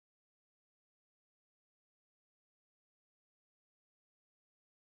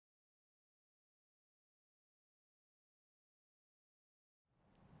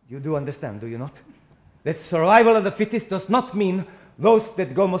You do understand, do you not? That survival of the fittest does not mean those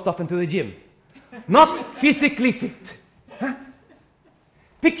that go most often to the gym. Not physically fit. Huh?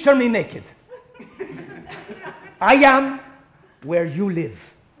 Picture me naked. I am where you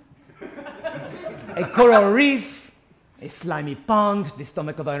live. A coral reef, a slimy pond, the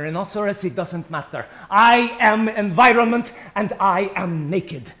stomach of a rhinoceros, it doesn't matter. I am environment and I am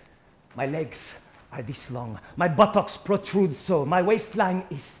naked. My legs are this long. My buttocks protrude so. My waistline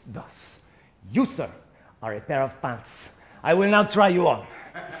is thus. You, sir, are a pair of pants. I will now try you on.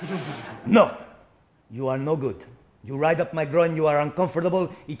 No, you are no good. You ride up my groin, you are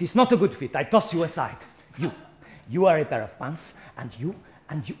uncomfortable. It is not a good fit. I toss you aside. You are a pair of pants, and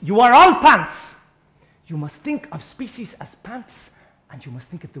you are all pants. You must think of species as pants, and you must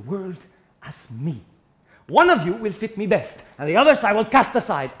think of the world as me. One of you will fit me best, and the others I will cast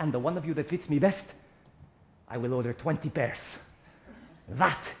aside, and the one of you that fits me best, I will order 20 pairs.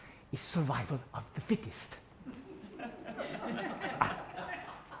 That is survival of the fittest.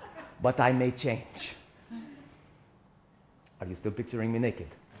 But I may change. Are you still picturing me naked?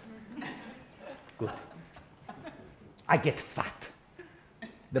 Good. I get fat.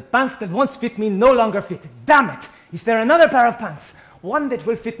 The pants that once fit me no longer fit. Damn it! Is there another pair of pants? One that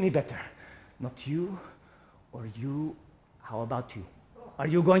will fit me better. Not you, or you. How about you? Are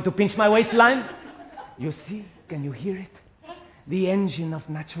you going to pinch my waistline? You see? Can you hear it? The engine of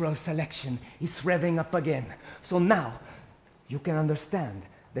natural selection is revving up again. So now, you can understand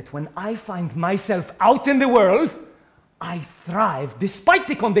that when I find myself out in the world, I thrive despite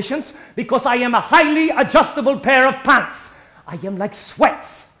the conditions because I am a highly adjustable pair of pants. I am like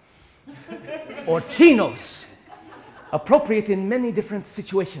sweats or chinos, appropriate in many different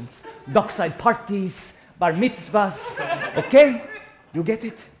situations. Dockside parties, bar mitzvahs, okay? You get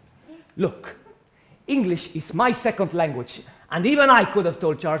it? Look, English is my second language, and even I could have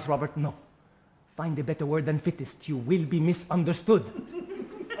told Charles Robert, no. Find a better word than fittest, you will be misunderstood.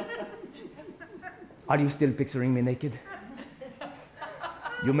 Are you still picturing me naked?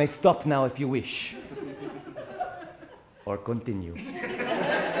 You may stop now if you wish. Or continue.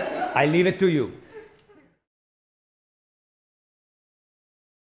 I leave it to you.